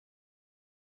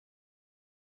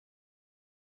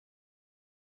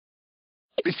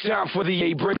It's time for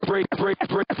the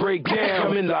break down.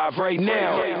 Coming live right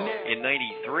now. In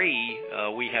 '93,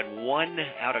 we had 1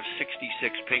 out of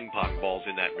 66 ping pong balls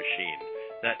in that machine.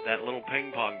 That little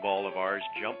ping pong ball of ours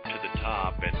jumped to the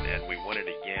top, and we won it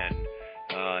again.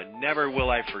 Never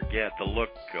will I forget the look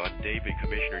on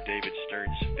Commissioner David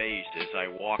Stern's face as I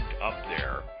walked up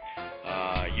there.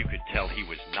 You could tell he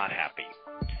was not happy.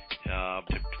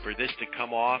 For this to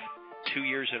come off 2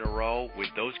 years in a row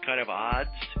with those kind of odds,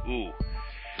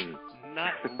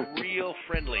 not real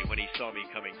friendly when he saw me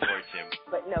coming towards him.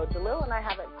 But no, Jalil and I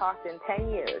haven't talked in 10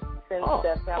 years since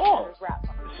the Falconers rap.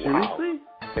 Seriously?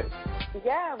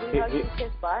 Yeah, we hugged and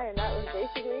kissed bye, and that was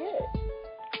basically it.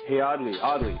 Hey,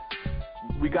 Audley,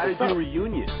 we got to do a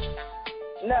reunion.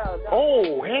 No.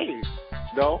 Oh, hey.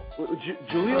 No?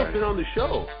 Jalil's been on the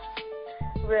show.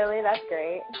 Really? That's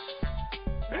great.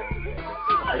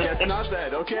 I guess not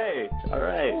then. Okay. All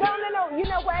right. No. You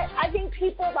know what? I think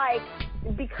people,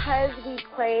 because we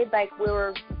played, we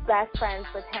were best friends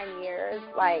for 10 years,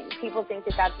 people think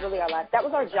that that's really our life. That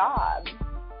was our job.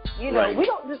 You know, right. We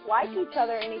don't dislike each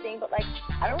other or anything, but,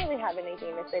 I don't really have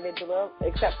anything to say to Jalil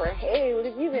except for, hey, what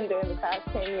have you been doing the past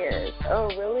 10 years? Oh,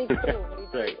 really? Cool.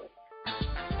 Right.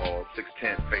 Or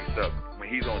 6'10", face up. When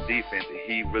he's on defense,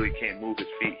 he really can't move his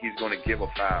feet. He's going to give a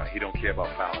foul. He don't care about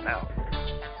fouling out.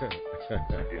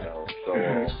 So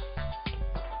yeah.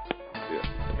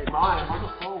 Hey, Ma, I'm on the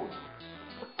phone.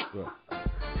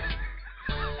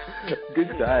 Good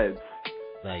times.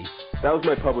 Nice. That was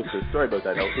my publicist. Sorry about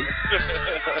that, Elton.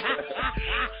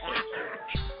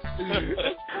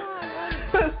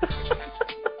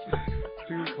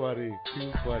 Too funny.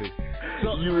 So,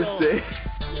 you were saying?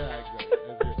 Yeah, exactly.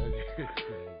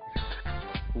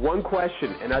 One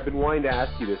question, and I've been wanting to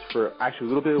ask you this for actually a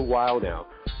little bit of a while now.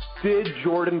 Did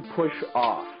Jordan push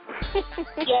off?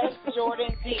 Yes,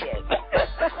 Jordan did.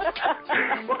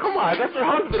 Well, come on, that's her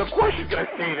husband. Of course she's going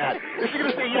to say that. Is she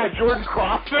going to say, yeah, Jordan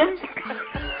crossed him?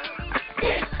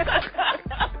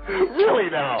 Really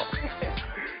now?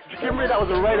 Dikembe, that was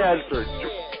the right answer.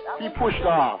 He pushed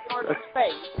off.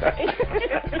 Okay,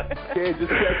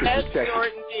 just check it.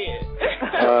 Jordan did.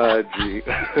 Gee.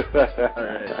 All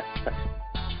right.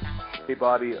 Hey,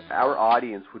 Bobby, our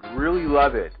audience would really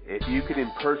love it if you could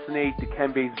impersonate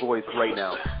Dikembe's voice right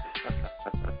now.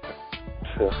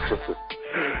 Oh,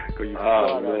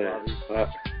 man.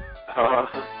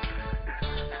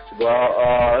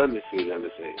 Let me see.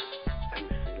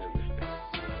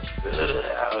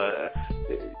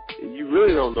 You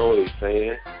really don't know what he's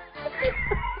saying.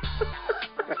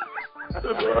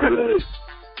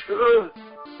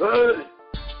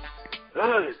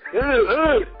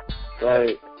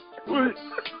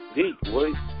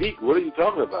 Deke, what are you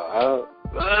talking about?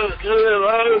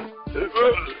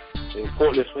 And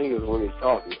pointing his fingers when he's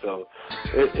talking, so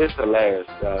it's hilarious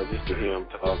just to hear him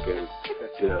talking,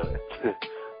 to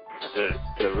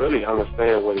really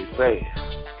understand what he's saying.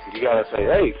 You gotta say,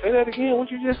 hey, say that again,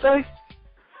 what'd you just say?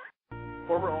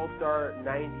 Former All-Star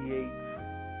 98.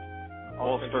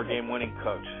 All-Star game winning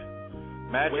coach.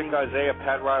 Magic, Isaiah,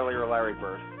 Pat Riley, or Larry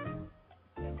Bird?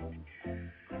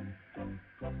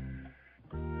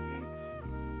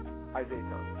 Isaiah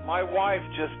Johnson. My wife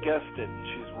just guessed it, and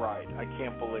she's right. I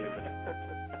can't believe it.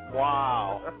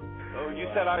 Wow. Oh, you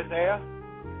said Isaiah?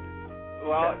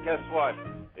 Well, guess what?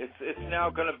 It's now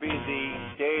going to be the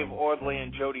Dave Audley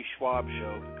and Jody Schwab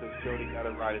show because Jody got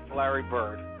it right. It's Larry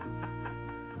Bird.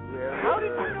 Yeah, how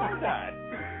did you know that?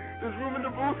 There's room in the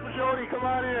booth for Jody. Come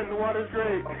on in. The water's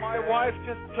great. My wife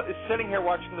just is sitting here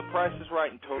watching The Price is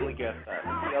Right and totally guessed that.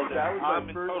 That was I'm my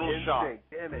in first total instinct. shock.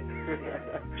 Damn it.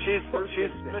 She's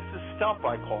Mrs. Stump,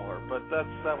 I call her, but that's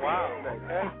wow.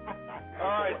 Okay. All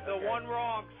right, so one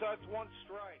wrong, so that's one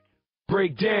strike.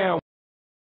 Break down.